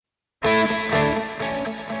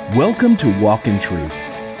Welcome to Walk in Truth.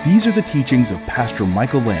 These are the teachings of Pastor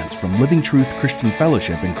Michael Lance from Living Truth Christian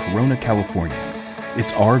Fellowship in Corona, California.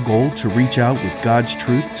 It's our goal to reach out with God's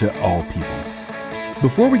truth to all people.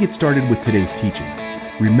 Before we get started with today's teaching,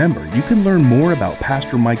 remember you can learn more about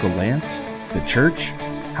Pastor Michael Lance, the church,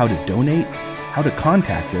 how to donate, how to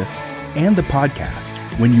contact us, and the podcast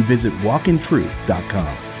when you visit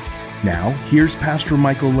walkintruth.com. Now, here's Pastor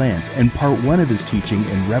Michael Lance and part 1 of his teaching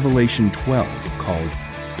in Revelation 12 called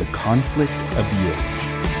The Conflict of the Age.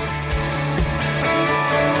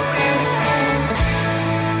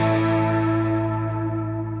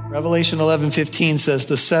 Revelation 11:15 says,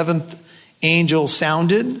 "The seventh angel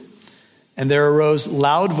sounded, and there arose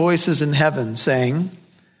loud voices in heaven, saying,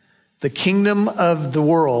 'The kingdom of the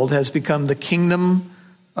world has become the kingdom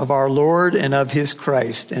of our Lord and of his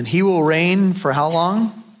Christ, and he will reign for how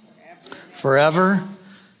long? Forever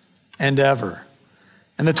and ever.'"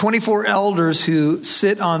 And the 24 elders who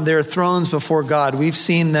sit on their thrones before God, we've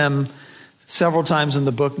seen them several times in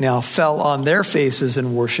the book now, fell on their faces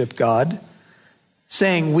and worship God,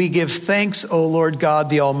 saying, "We give thanks, O Lord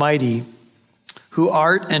God the Almighty, who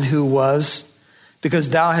art and who was, because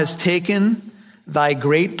thou hast taken thy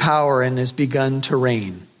great power and hast begun to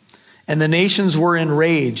reign. And the nations were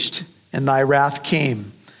enraged, and thy wrath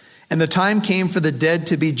came. And the time came for the dead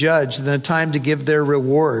to be judged, and the time to give their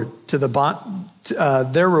reward to thy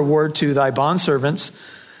bondservants,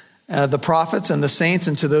 the prophets and the saints,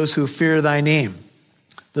 and to those who fear thy name,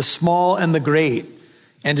 the small and the great,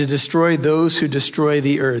 and to destroy those who destroy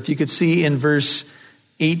the earth." You could see in verse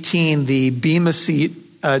 18 the Bema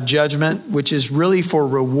Seat judgment, which is really for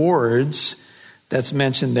rewards that's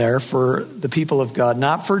mentioned there for the people of God,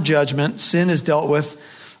 not for judgment. Sin is dealt with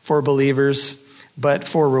for believers, but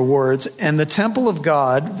for rewards. "And the temple of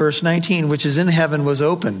God," verse 19, "which is in heaven was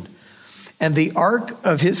opened. And the ark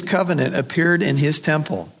of his covenant appeared in his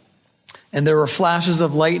temple. And there were flashes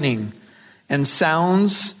of lightning and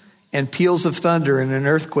sounds and peals of thunder and an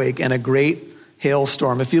earthquake and a great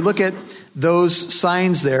hailstorm." If you look at those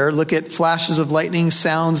signs there, look at flashes of lightning,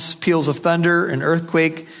 sounds, peals of thunder, an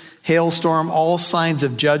earthquake, hailstorm, all signs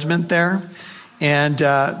of judgment there. And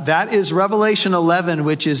that is Revelation 11,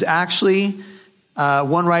 which is actually,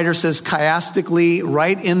 one writer says chiastically,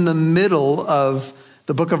 right in the middle of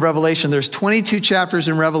the book of Revelation. There's 22 chapters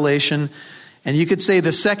in Revelation, and you could say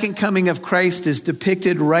the second coming of Christ is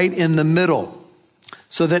depicted right in the middle,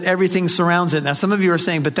 so that everything surrounds it. Now, some of you are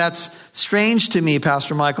saying, "But that's strange to me,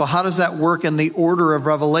 Pastor Michael. How does that work in the order of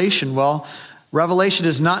Revelation?" Well, Revelation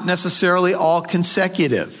is not necessarily all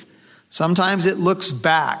consecutive. Sometimes it looks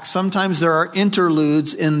back. Sometimes there are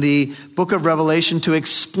interludes in the book of Revelation to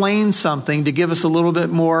explain something, to give us a little bit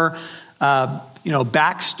more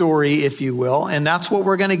backstory, if you will. And that's what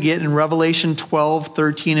we're going to get in Revelation 12,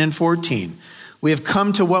 13, and 14. We have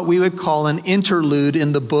come to what we would call an interlude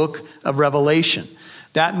in the book of Revelation.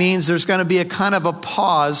 That means there's going to be a kind of a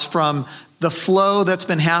pause from the flow that's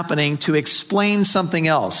been happening to explain something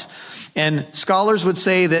else. And scholars would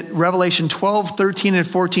say that Revelation 12, 13, and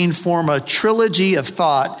 14 form a trilogy of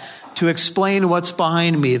thought to explain what's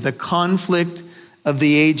behind me, the conflict of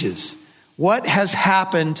the ages. What has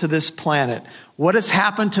happened to this planet? What has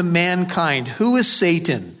happened to mankind? Who is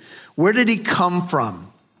Satan? Where did he come from?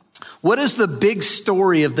 What is the big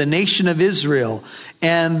story of the nation of Israel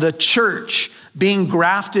and the church being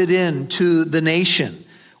grafted into the nation?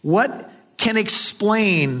 What can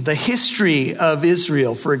explain the history of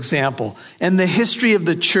Israel, for example, and the history of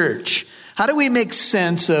the church? How do we make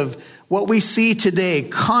sense of what we see today?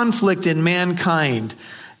 Conflict in mankind,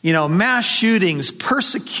 mass shootings,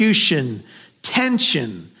 persecution,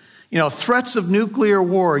 tension, threats of nuclear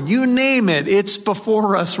war, you name it, it's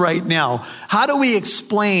before us right now. How do we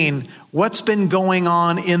explain what's been going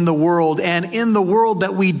on in the world, and in the world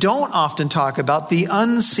that we don't often talk about, the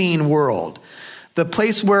unseen world? The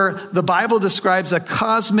place where the Bible describes a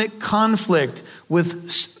cosmic conflict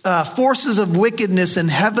with forces of wickedness in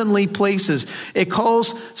heavenly places. It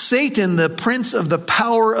calls Satan the prince of the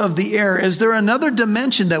power of the air. Is there another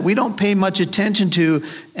dimension that we don't pay much attention to,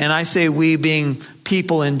 and I say we being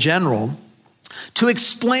people in general, to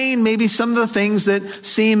explain maybe some of the things that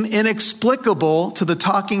seem inexplicable to the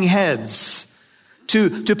talking heads,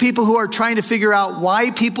 to people who are trying to figure out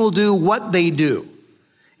why people do what they do?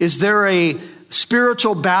 Is there a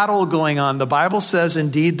spiritual battle going on? The Bible says,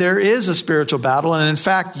 indeed, there is a spiritual battle. And in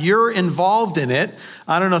fact, you're involved in it.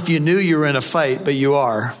 I don't know if you knew you were in a fight, but you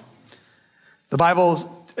are. The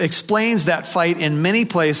Bible explains that fight in many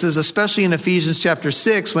places, especially in Ephesians chapter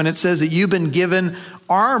 6, when it says that you've been given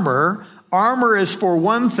armor. Armor is for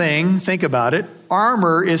one thing. Think about it.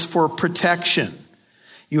 Armor is for protection.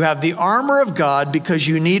 You have the armor of God because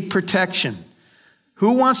you need protection.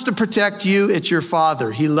 Who wants to protect you? It's your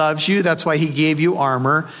Father. He loves you. That's why he gave you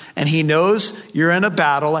armor. And he knows you're in a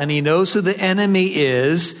battle, and he knows who the enemy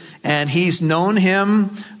is, and he's known him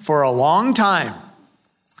for a long time.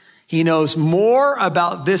 He knows more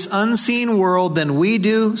about this unseen world than we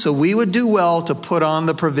do, so we would do well to put on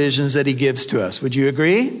the provisions that he gives to us. Would you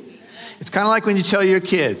agree? It's kind of like when you tell your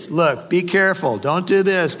kids, look, be careful. Don't do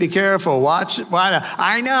this. Be careful. Watch.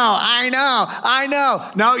 I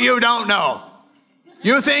know. No, you don't know.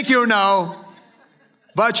 You think you know,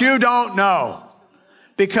 but you don't know.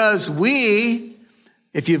 Because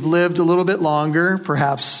if you've lived a little bit longer,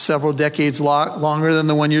 perhaps several decades longer than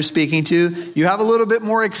the one you're speaking to, you have a little bit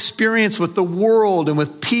more experience with the world and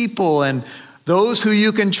with people and those who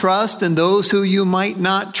you can trust and those who you might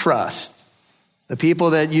not trust. The people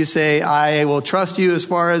that you say, I will trust you as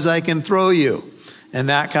far as I can throw you, and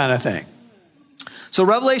that kind of thing. So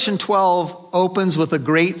Revelation 12 opens with a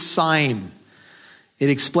great sign. It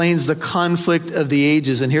explains the conflict of the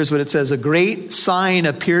ages. And here's what it says. A great sign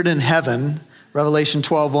appeared in heaven, Revelation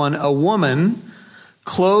 12:1, a woman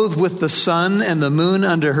clothed with the sun and the moon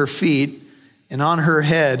under her feet, and on her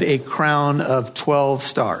head a crown of 12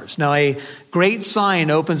 stars. Now a great sign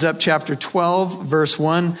opens up chapter 12, verse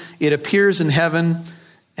 1. It appears in heaven,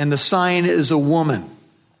 and the sign is a woman.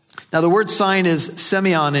 Now the word sign is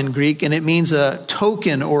semeion in Greek, and it means a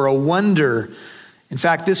token or a wonder. In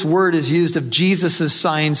fact, this word is used of Jesus'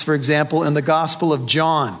 signs, for example, in the Gospel of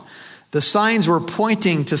John. The signs were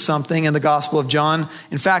pointing to something in the Gospel of John.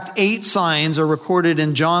 In fact, 8 signs are recorded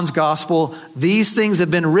in John's Gospel. These things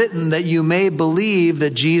have been written that you may believe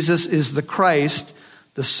that Jesus is the Christ,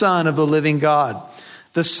 the Son of the living God.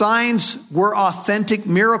 The signs were authentic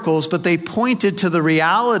miracles, but they pointed to the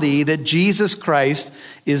reality that Jesus Christ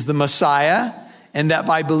is the Messiah, and that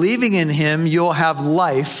by believing in him, you'll have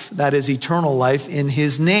life, that is eternal life, in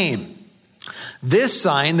his name. This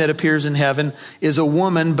sign that appears in heaven is a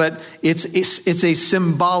woman, but it's a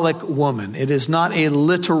symbolic woman. It is not a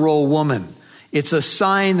literal woman. It's a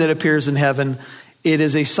sign that appears in heaven. It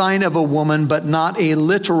is a sign of a woman, but not a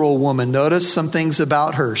literal woman. Notice some things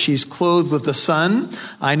about her. She's clothed with the sun.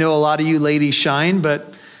 I know a lot of you ladies shine, but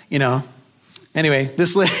anyway,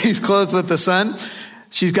 this lady's clothed with the sun.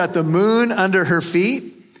 She's got the moon under her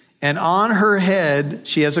feet, and on her head,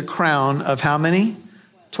 she has a crown of how many?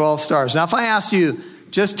 12 stars. Now, if I asked you,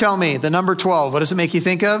 just tell me the number 12, what does it make you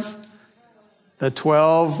think of? The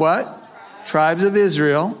 12 what? Tribes of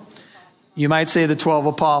Israel. You might say the 12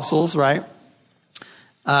 apostles, right?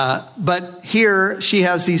 But here she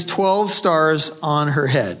has these 12 stars on her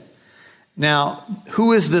head. Now,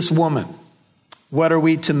 who is this woman? What are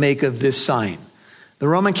we to make of this sign? The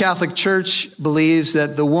Roman Catholic Church believes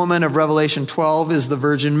that the woman of Revelation 12 is the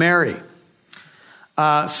Virgin Mary.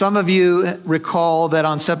 Some of you recall that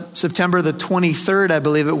on September the 23rd, I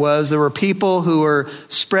believe it was, there were people who were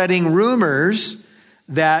spreading rumors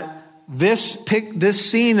that this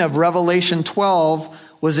scene of Revelation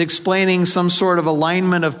 12 was explaining some sort of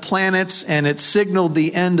alignment of planets, and it signaled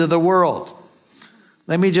the end of the world.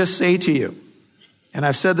 Let me just say to you, and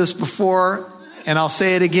I've said this before, and I'll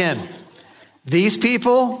say it again. These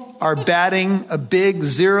people are batting a big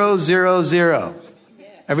 0, 0, 0.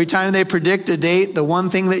 Every time they predict a date, the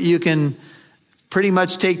one thing that you can pretty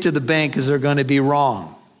much take to the bank is they're going to be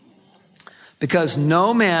wrong. Because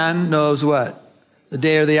no man knows what? The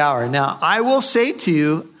day or the hour. Now, I will say to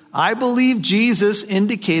you, I believe Jesus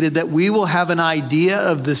indicated that we will have an idea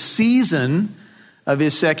of the season of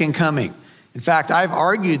his second coming. In fact, I've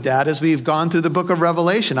argued that as we've gone through the book of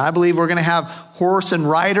Revelation. I believe we're going to have horse and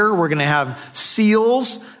rider. We're going to have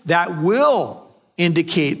seals that will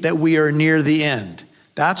indicate that we are near the end.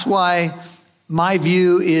 That's why my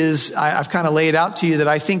view is, I've kind of laid out to you that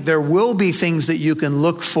I think there will be things that you can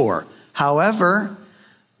look for. However,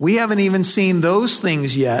 we haven't even seen those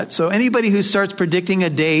things yet. So anybody who starts predicting a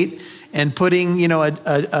date and putting,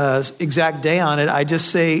 a exact day on it, I just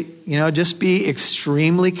say, just be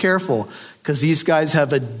extremely careful, because these guys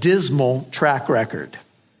have a dismal track record.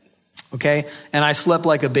 Okay? And I slept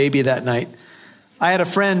like a baby that night. I had a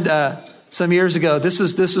friend some years ago. This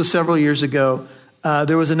was several years ago.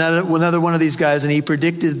 There was another one of these guys, and he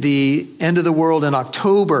predicted the end of the world in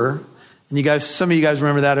October. And some of you guys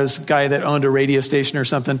remember that. It was a guy that owned a radio station or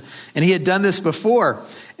something. And he had done this before.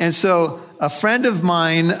 And so a friend of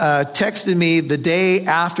mine texted me the day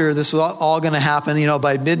after this was all going to happen,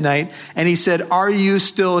 by midnight. And he said, "Are you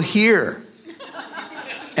still here?"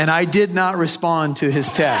 And I did not respond to his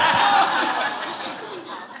text.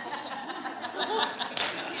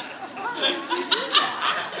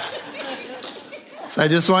 So I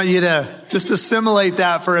just want you to just assimilate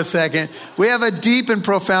that for a second. We have a deep and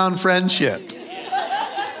profound friendship.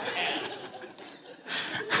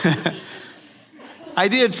 I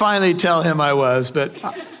did finally tell him I was, but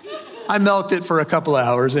I milked it for a couple of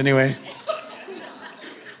hours anyway.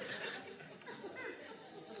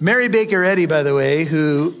 Mary Baker Eddy, by the way,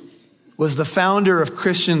 who was the founder of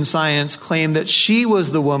Christian Science, claimed that she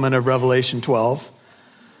was the woman of Revelation 12.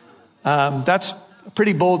 That's a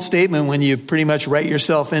pretty bold statement when you pretty much write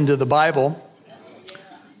yourself into the Bible.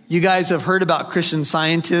 You guys have heard about Christian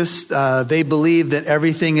scientists. They believe that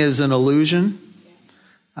everything is an illusion.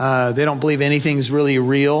 They don't believe anything's really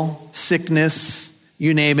real. Sickness,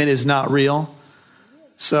 you name it, is not real.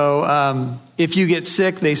 So if you get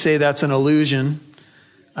sick, they say that's an illusion.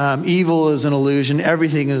 Evil is an illusion.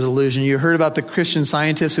 Everything is an illusion. You heard about the Christian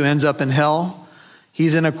scientist who ends up in hell?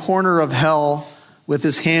 He's in a corner of hell with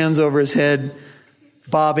his hands over his head,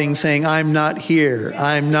 bobbing, saying, I'm not here,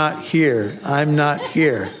 I'm not here, I'm not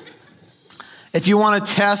here. If you want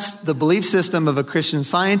to test the belief system of a Christian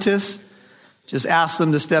scientist, just ask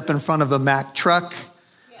them to step in front of a Mack truck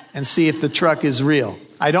and see if the truck is real.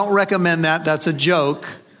 I don't recommend that. That's a joke.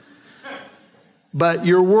 But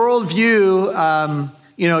your worldview,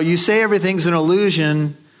 you say everything's an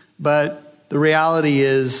illusion, but the reality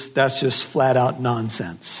is that's just flat out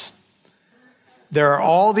nonsense. There are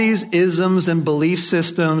all these isms and belief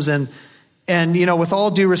systems and with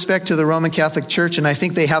all due respect to the Roman Catholic Church, and I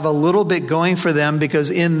think they have a little bit going for them because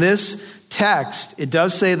in this text, it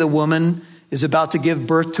does say the woman is about to give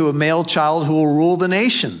birth to a male child who will rule the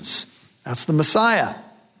nations. That's the Messiah.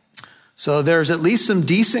 So there's at least some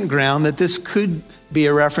decent ground that this could be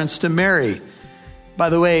a reference to Mary. By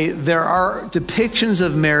the way, there are depictions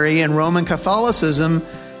of Mary in Roman Catholicism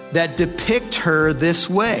that depict her this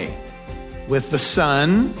way, with the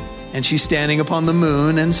sun, and she's standing upon the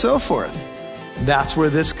moon, and so forth. That's where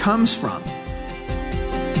this comes from.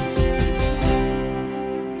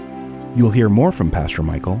 You'll hear more from Pastor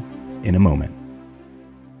Michael in a moment.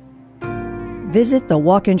 Visit the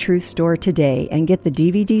Walk in Truth store today and get the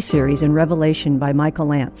DVD series in Revelation by Michael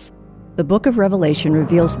Lance. The book of Revelation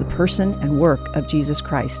reveals the person and work of Jesus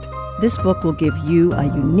Christ. This book will give you a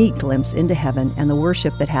unique glimpse into heaven and the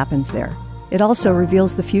worship that happens there. It also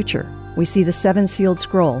reveals the future. We see the 7-sealed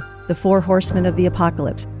scroll, the 4 horsemen of the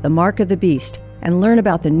apocalypse, the mark of the beast, and learn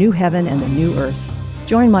about the new heaven and the new earth.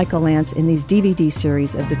 Join Michael Lance in these DVD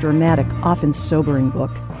series of the dramatic, often sobering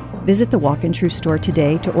book. Visit the Walk in Truth store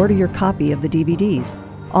today to order your copy of the DVDs,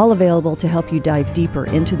 all available to help you dive deeper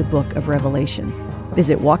into the book of Revelation.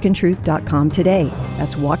 Visit walkintruth.com today.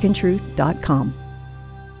 That's walkintruth.com.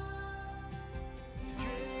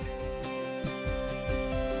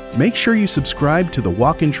 Make sure you subscribe to the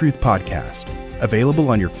Walk in Truth podcast, available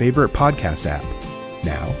on your favorite podcast app.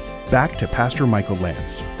 Now, back to Pastor Michael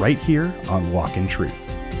Lance, right here on Walk in Truth.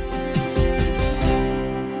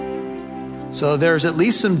 So there's at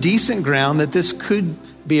least some decent ground that this could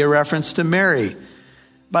be a reference to Mary.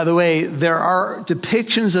 By the way, there are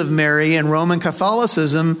depictions of Mary in Roman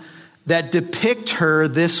Catholicism that depict her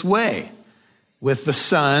this way, with the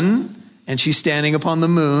sun, and she's standing upon the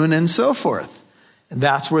moon, and so forth. And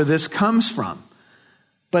that's where this comes from.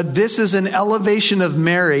 But this is an elevation of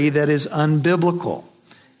Mary that is unbiblical.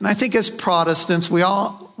 And I think as Protestants, we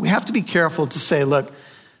have to be careful to say, look,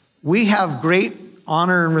 we have great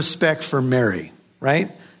honor and respect for Mary, right?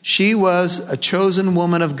 She was a chosen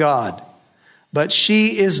woman of God, but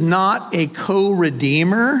she is not a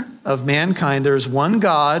co-redeemer of mankind. There's one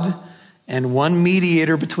God and one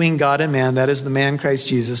mediator between God and man. That is the man Christ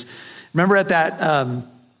Jesus. Remember at that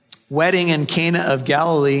wedding in Cana of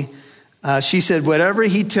Galilee, she said, whatever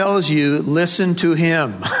he tells you, listen to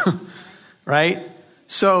him, right?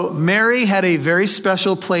 So Mary had a very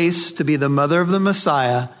special place to be the mother of the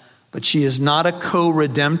Messiah, but she is not a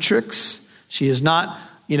co-redemptrix. She is not,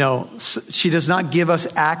 she does not give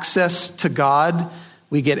us access to God.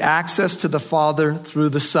 We get access to the Father through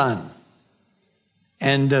the Son.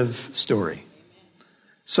 End of story.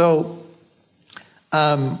 So,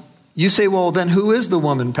 you say, well, then who is the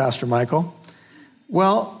woman, Pastor Michael?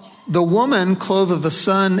 Well, the woman clothed with the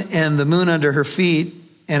sun and the moon under her feet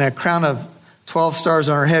and a crown of 12 stars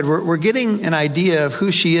on her head. We're getting an idea of who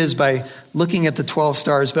she is by looking at the 12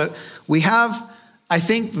 stars. But we have, I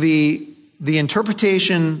think, the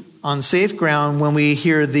interpretation on safe ground when we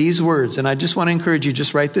hear these words. And I just want to encourage you,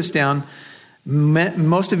 just write this down.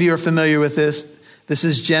 Most of you are familiar with this. This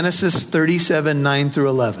is Genesis 37, 9 through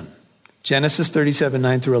 11. Genesis 37,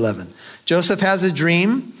 9 through 11. Joseph has a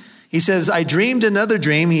dream. He says, I dreamed another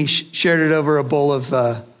dream. He shared it over a bowl of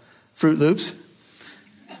Fruit Loops.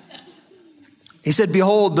 He said,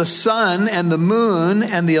 behold, the sun and the moon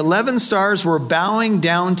and the 11 stars were bowing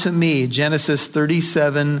down to me. Genesis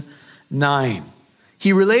 37:9.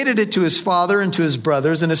 He related it to his father and to his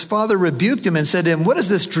brothers, and his father rebuked him and said to him, what is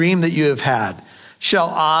this dream that you have had? Shall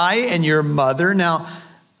I and your mother? Now,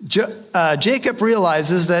 Jacob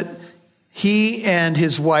realizes that he and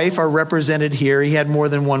his wife are represented here. He had more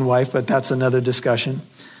than one wife, but that's another discussion.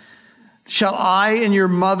 Shall I and your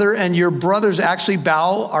mother and your brothers actually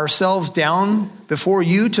bow ourselves down before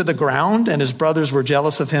you to the ground? And his brothers were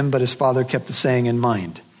jealous of him, but his father kept the saying in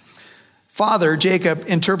mind. Father, Jacob,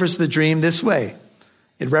 interprets the dream this way.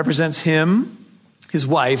 It represents him, his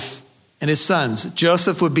wife, and his sons.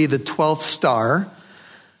 Joseph would be the 12th star.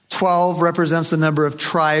 12 represents the number of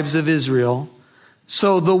tribes of Israel.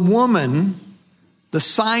 So the woman, the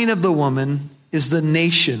sign of the woman, is the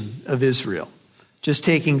nation of Israel. Just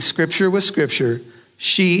taking scripture with scripture,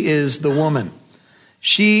 she is the woman.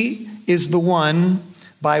 She is the one,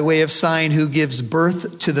 by way of sign, who gives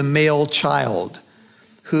birth to the male child,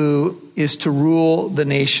 who is to rule the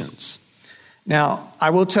nations. Now,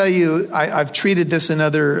 I will tell you, I've treated this in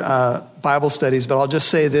other Bible studies, but I'll just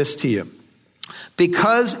say this to you.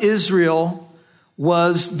 Because Israel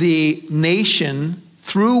was the nation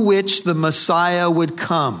through which the Messiah would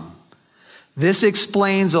come, this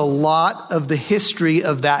explains a lot of the history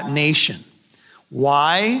of that nation.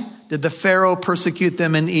 Why did the Pharaoh persecute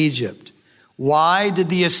them in Egypt? Why did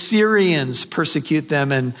the Assyrians persecute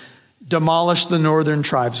them and demolish the northern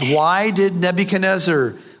tribes? Why did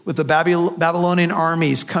Nebuchadnezzar with the Babylonian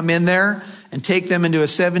armies come in there and take them into a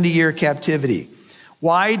 70-year captivity?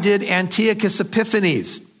 Why did Antiochus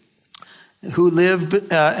Epiphanes, who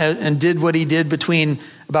lived and did what he did between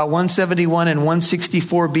about 171 and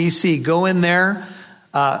 164 BC, go in there,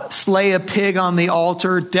 slay a pig on the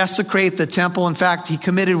altar, desecrate the temple? In fact, he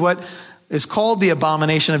committed what is called the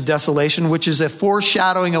abomination of desolation, which is a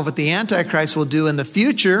foreshadowing of what the Antichrist will do in the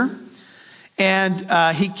future.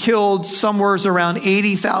 And he killed somewhere around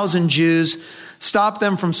 80,000 Jews, stopped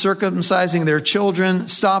them from circumcising their children,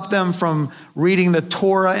 stopped them from reading the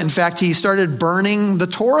Torah. In fact, he started burning the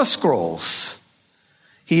Torah scrolls.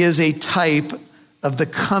 He is a type of the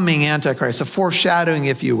coming Antichrist, a foreshadowing,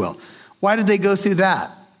 if you will. Why did they go through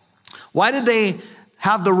that? Why did they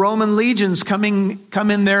have the Roman legions come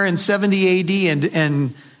in there in 70 AD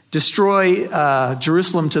and destroy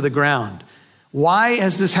Jerusalem to the ground? Why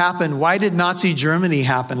has this happened? Why did Nazi Germany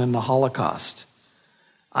happen in the Holocaust?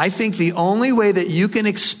 I think the only way that you can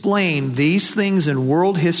explain these things in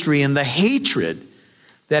world history and the hatred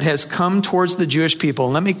that has come towards the Jewish people,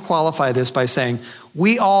 and let me qualify this by saying,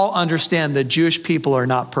 we all understand that Jewish people are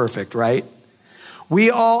not perfect, right? We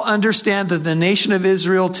all understand that the nation of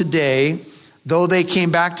Israel today, though they came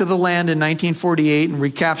back to the land in 1948 and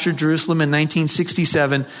recaptured Jerusalem in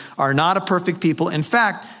 1967, are not a perfect people. In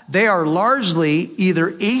fact, they are largely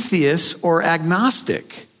either atheists or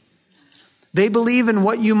agnostic. They believe in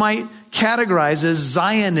what you might categorize as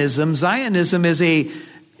Zionism. Zionism is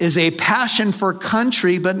a passion for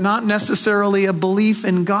country, but not necessarily a belief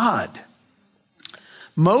in God.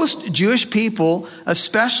 Most Jewish people,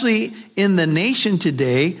 especially in the nation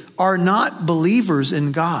today, are not believers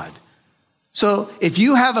in God. So if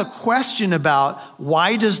you have a question about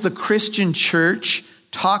why does the Christian church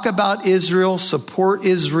talk about Israel, support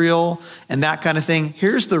Israel, and that kind of thing,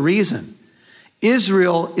 here's the reason.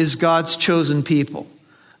 Israel is God's chosen people.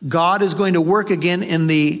 God is going to work again in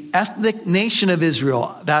the ethnic nation of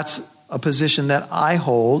Israel. That's a position that I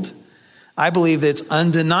hold. I believe it's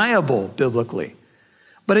undeniable biblically.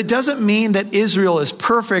 But it doesn't mean that Israel is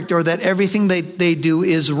perfect or that everything they do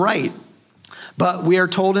is right. But we are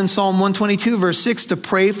told in Psalm 122, verse 6, to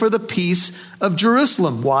pray for the peace of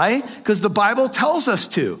Jerusalem. Why? Because the Bible tells us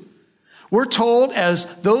to. We're told,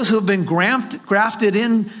 as those who have been grafted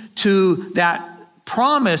into that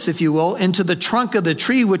promise, if you will, into the trunk of the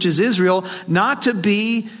tree, which is Israel, not to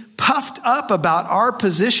be puffed up about our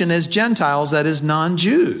position as Gentiles, that is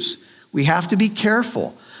non-Jews. We have to be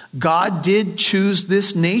careful. God did choose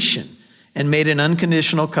this nation and made an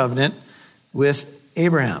unconditional covenant with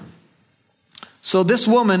Abraham. So this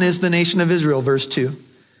woman is the nation of Israel, verse 2.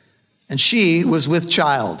 And she was with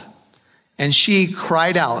child, and she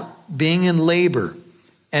cried out, being in labor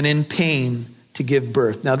and in pain to give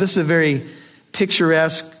birth. Now, this is a very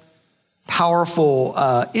picturesque, powerful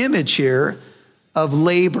image here of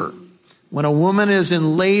labor. When a woman is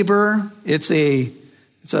in labor, it's a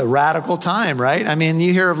radical time, right? I mean,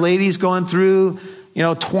 you hear of ladies going through,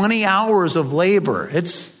 20 hours of labor.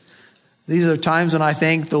 These are times when I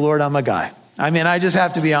thank the Lord I'm a guy. I mean, I just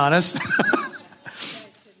have to be honest.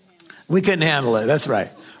 We couldn't handle it. That's right.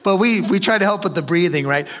 But we try to help with the breathing,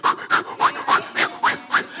 right?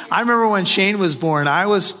 I remember when Shane was born, I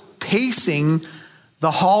was pacing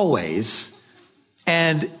the hallways,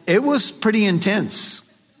 and it was pretty intense.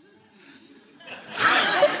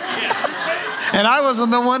 And I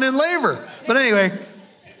wasn't the one in labor. But anyway,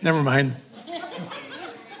 never mind.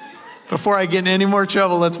 Before I get in any more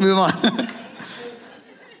trouble, let's move on.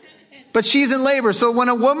 But she's in labor. So when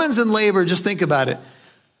a woman's in labor, just think about it.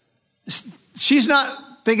 She's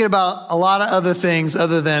not thinking about a lot of other things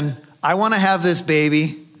other than, I want to have this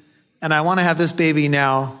baby, and I want to have this baby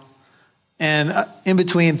now, and in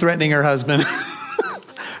between threatening her husband.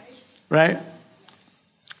 Right?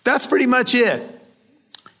 That's pretty much it.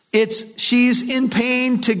 She's in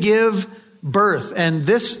pain to give birth. And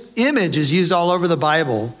this image is used all over the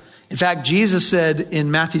Bible. In fact, Jesus said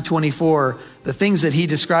in Matthew 24, the things that he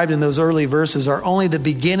described in those early verses are only the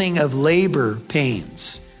beginning of labor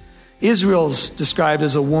pains. Israel's described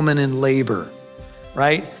as a woman in labor,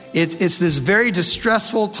 right? It's this very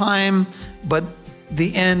distressful time, but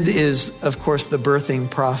the end is, of course, the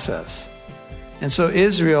birthing process. And so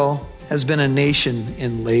Israel has been a nation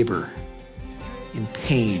in labor, in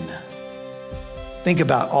pain. Think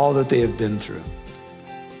about all that they have been through.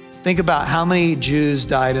 Think about how many Jews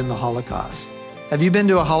died in the Holocaust. Have you been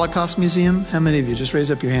to a Holocaust museum? How many of you? Just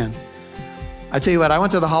raise up your hand. I tell you what, I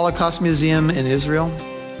went to the Holocaust Museum in Israel.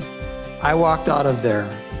 I walked out of there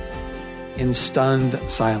in stunned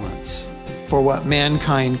silence for what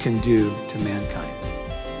mankind can do to mankind.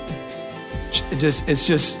 It's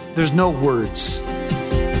just, there's no words.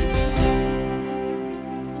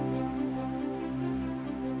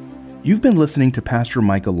 You've been listening to Pastor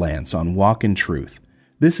Michael Lance on Walk in Truth.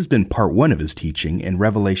 This has been part 1 of his teaching in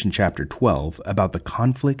Revelation chapter 12 about the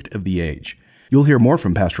conflict of the age. You'll hear more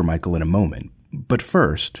from Pastor Michael in a moment. But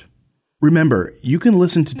first, remember, you can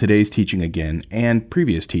listen to today's teaching again and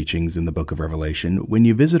previous teachings in the book of Revelation when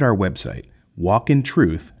you visit our website,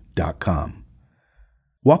 walkintruth.com.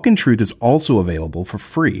 Walk in Truth is also available for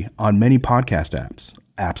free on many podcast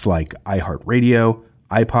apps like iHeartRadio,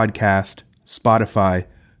 iPodcast, Spotify,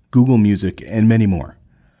 Google Music, and many more.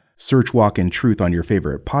 Search Walk in Truth on your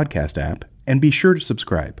favorite podcast app and be sure to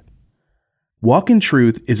subscribe. Walk in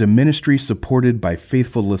Truth is a ministry supported by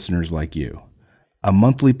faithful listeners like you. A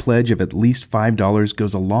monthly pledge of at least $5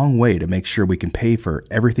 goes a long way to make sure we can pay for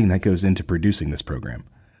everything that goes into producing this program.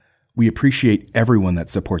 We appreciate everyone that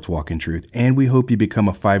supports Walk in Truth, and we hope you become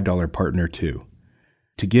a $5 partner too.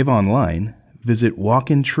 To give online, visit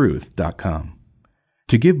walkintruth.com.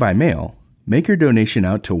 To give by mail, make your donation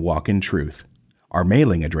out to Walk in Truth. Our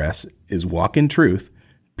mailing address is Walk in Truth,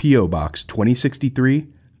 P.O. Box 2063,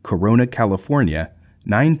 Corona, California,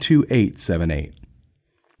 92878.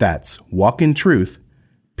 That's Walk in Truth,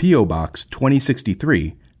 P.O. Box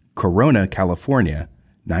 2063, Corona, California,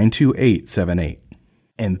 92878.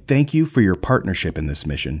 And thank you for your partnership in this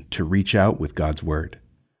mission to reach out with God's Word.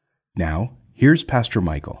 Now, here's Pastor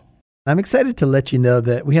Michael. I'm excited to let you know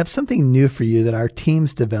that we have something new for you that our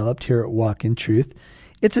team's developed here at Walk in Truth.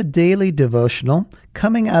 It's a daily devotional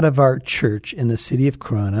coming out of our church in the city of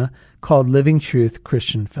Corona called Living Truth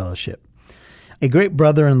Christian Fellowship. A great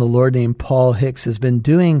brother in the Lord named Paul Hicks has been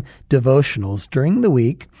doing devotionals during the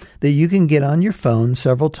week that you can get on your phone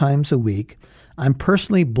several times a week. I'm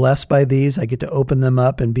personally blessed by these. I get to open them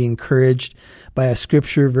up and be encouraged by a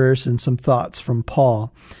scripture verse and some thoughts from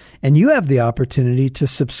Paul. And you have the opportunity to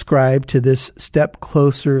subscribe to this Step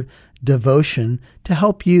Closer devotion to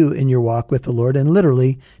help you in your walk with the Lord and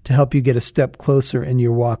literally to help you get a step closer in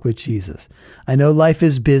your walk with Jesus. I know life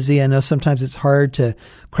is busy. I know sometimes it's hard to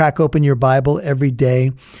crack open your Bible every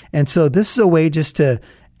day. And so this is a way just to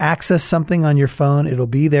access something on your phone. It'll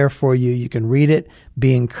be there for you. You can read it,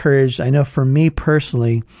 be encouraged. I know for me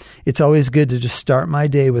personally, it's always good to just start my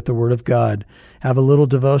day with the Word of God, have a little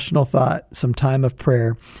devotional thought, some time of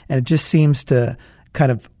prayer, and it just seems to kind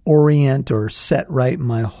of orient or set right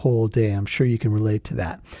my whole day. I'm sure you can relate to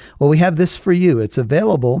that. Well, we have this for you. It's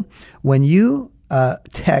available when you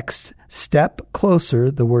text Step Closer,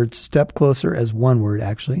 the word Step Closer as one word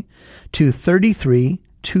actually, to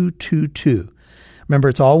 33222. Remember,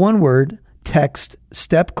 it's all one word. Text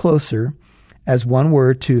Step Closer as one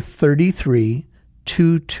word to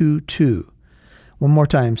 33222. One more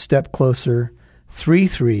time, Step Closer,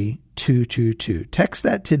 33222. Text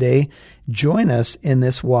that today. Join us in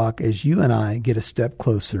this walk as you and I get a step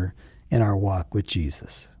closer in our walk with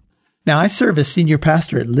Jesus. Now, I serve as senior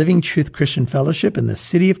pastor at Living Truth Christian Fellowship in the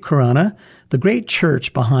city of Corona, the great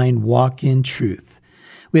church behind Walk in Truth.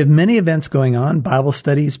 We have many events going on, Bible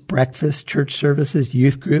studies, breakfast, church services,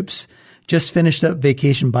 youth groups, just finished up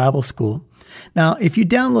Vacation Bible School. Now, if you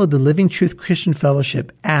download the Living Truth Christian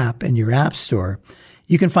Fellowship app in your app store,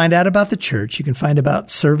 You can find out about the church. You can find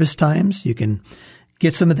about service times. You can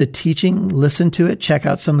get some of the teaching, listen to it, check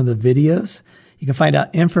out some of the videos. You can find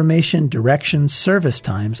out information, directions, service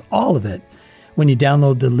times, all of it when you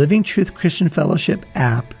download the Living Truth Christian Fellowship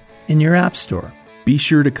app in your app store. Be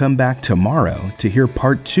sure to come back tomorrow to hear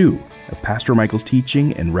part 2 of Pastor Michael's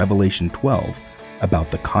teaching in Revelation 12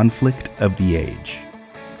 about the conflict of the age.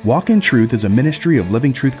 Walk in Truth is a ministry of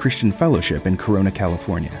Living Truth Christian Fellowship in Corona,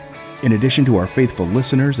 California. In addition to our faithful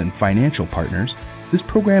listeners and financial partners, this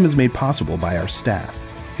program is made possible by our staff: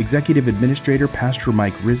 Executive Administrator Pastor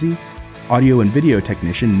Mike Rizzi, Audio and Video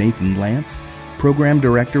Technician Nathan Lance, Program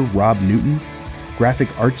Director Rob Newton, Graphic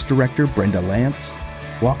Arts Director Brenda Lance,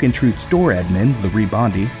 Walk in Truth Store Admin Larry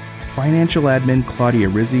Bondi, Financial Admin Claudia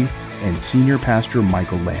Rizzi, and Senior Pastor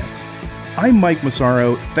Michael Lance. I'm Mike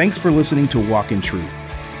Massaro. Thanks for listening to Walk in Truth.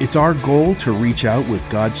 It's our goal to reach out with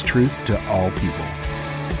God's truth to all people.